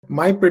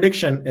My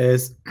prediction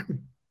is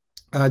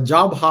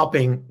job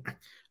hopping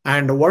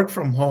and work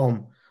from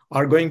home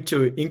are going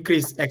to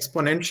increase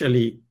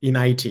exponentially in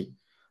IT.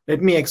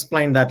 Let me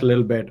explain that a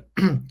little bit.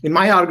 In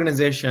my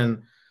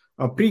organization,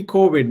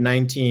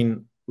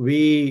 pre-COVID-19,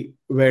 we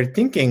were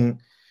thinking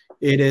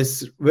it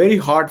is very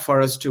hard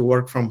for us to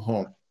work from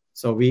home.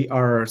 So we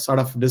are sort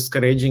of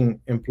discouraging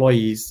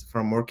employees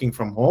from working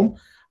from home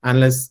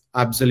unless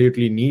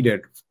absolutely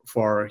needed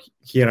for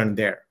here and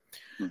there.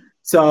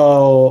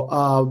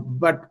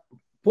 But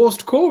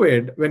post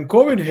COVID, when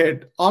COVID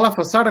hit, all of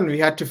a sudden we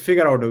had to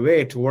figure out a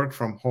way to work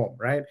from home,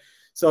 right?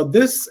 So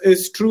this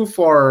is true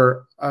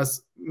for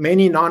us,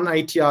 many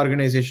non-IT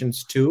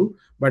organizations too,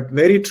 but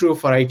very true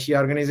for IT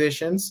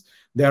organizations.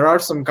 There are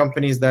some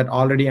companies that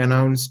already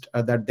announced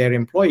that their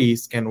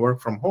employees can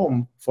work from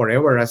home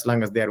forever as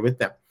long as they are with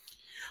them.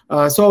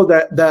 So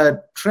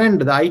the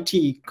trend, the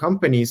IT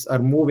companies are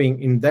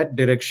moving in that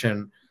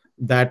direction,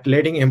 that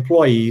letting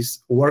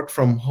employees work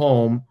from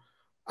home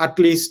at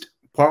least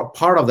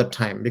part of the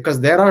time, because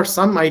there are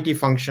some IT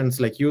functions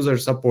like user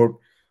support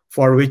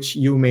for which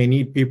you may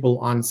need people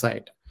on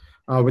site.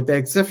 With the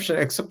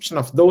exception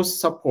of those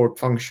support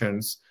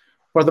functions,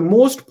 for the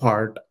most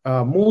part,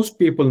 most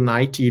people in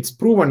IT, it's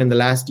proven in the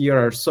last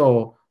year or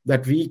so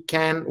that we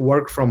can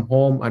work from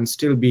home and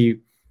still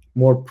be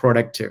more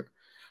productive.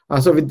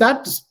 So with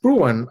that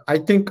proven, I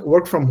think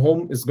work from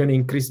home is going to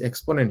increase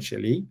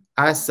exponentially.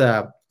 As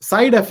a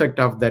side effect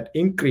of that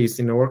increase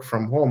in work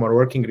from home or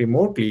working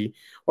remotely,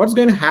 what's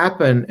going to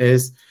happen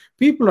is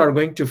people are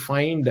going to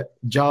find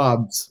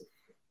jobs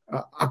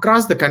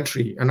across the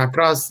country and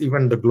across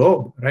even the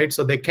globe, right?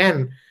 So they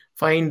can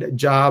find a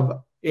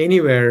job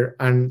anywhere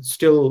and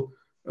still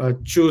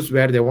choose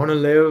where they want to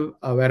live,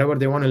 wherever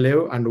they want to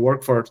live, and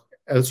work for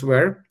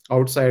elsewhere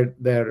outside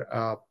their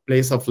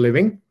place of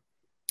living.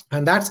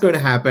 And that's going to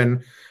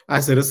happen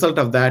as a result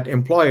of that.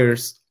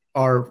 Employers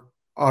are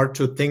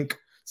to think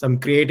some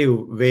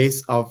creative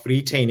ways of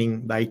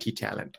retaining the IT talent.